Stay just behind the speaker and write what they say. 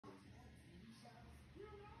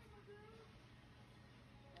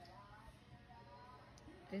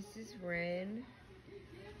This is Wren.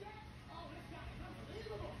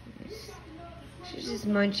 She's just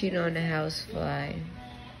munching on a housefly.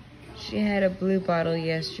 She had a blue bottle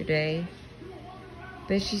yesterday,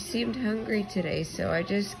 but she seemed hungry today, so I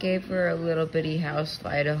just gave her a little bitty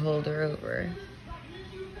housefly to hold her over.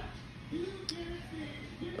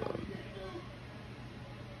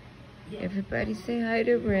 Everybody say hi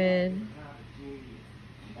to Wren.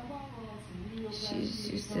 She's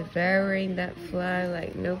just devouring that fly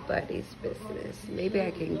like nobody's business. Maybe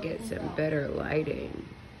I can get some better lighting.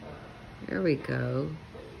 There we go.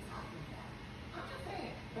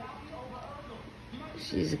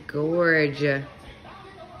 She's gorgeous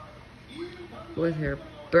with her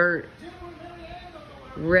burnt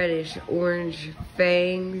reddish orange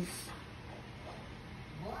fangs.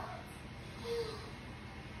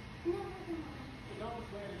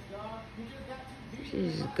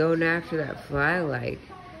 She's going after that fly like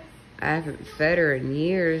I haven't fed her in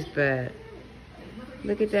years, but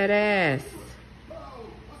look at that ass.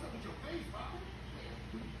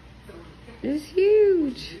 It's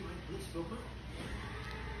huge.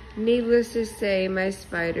 Needless to say, my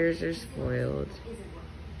spiders are spoiled.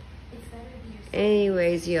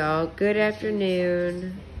 Anyways, y'all, good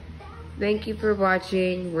afternoon. Thank you for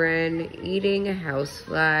watching Wren eating a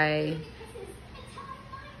housefly.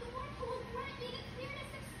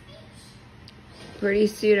 Pretty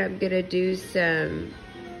soon I'm gonna do some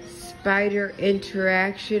spider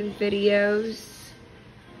interaction videos.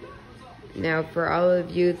 Now, for all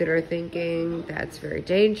of you that are thinking that's very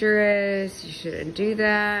dangerous, you shouldn't do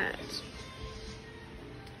that,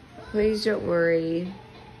 please don't worry.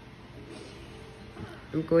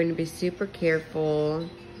 I'm going to be super careful.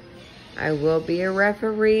 I will be a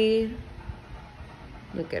referee.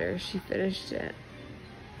 Look at her, she finished it.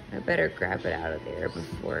 I better grab it out of there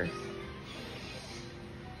before.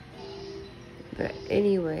 But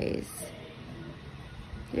anyways,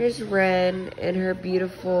 here's Wren and her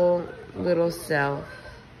beautiful little self.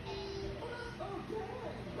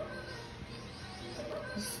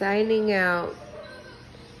 Signing out.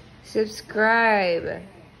 Subscribe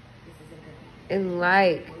and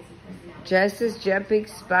like Justice Jumping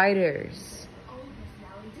Spiders.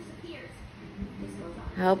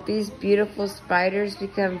 Help these beautiful spiders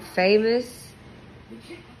become famous.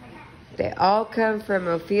 They all come from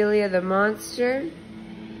Ophelia the monster.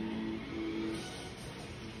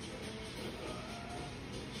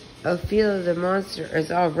 Ophelia the monster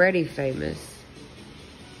is already famous.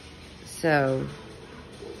 So,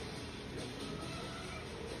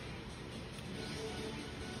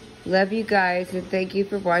 love you guys and thank you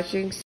for watching.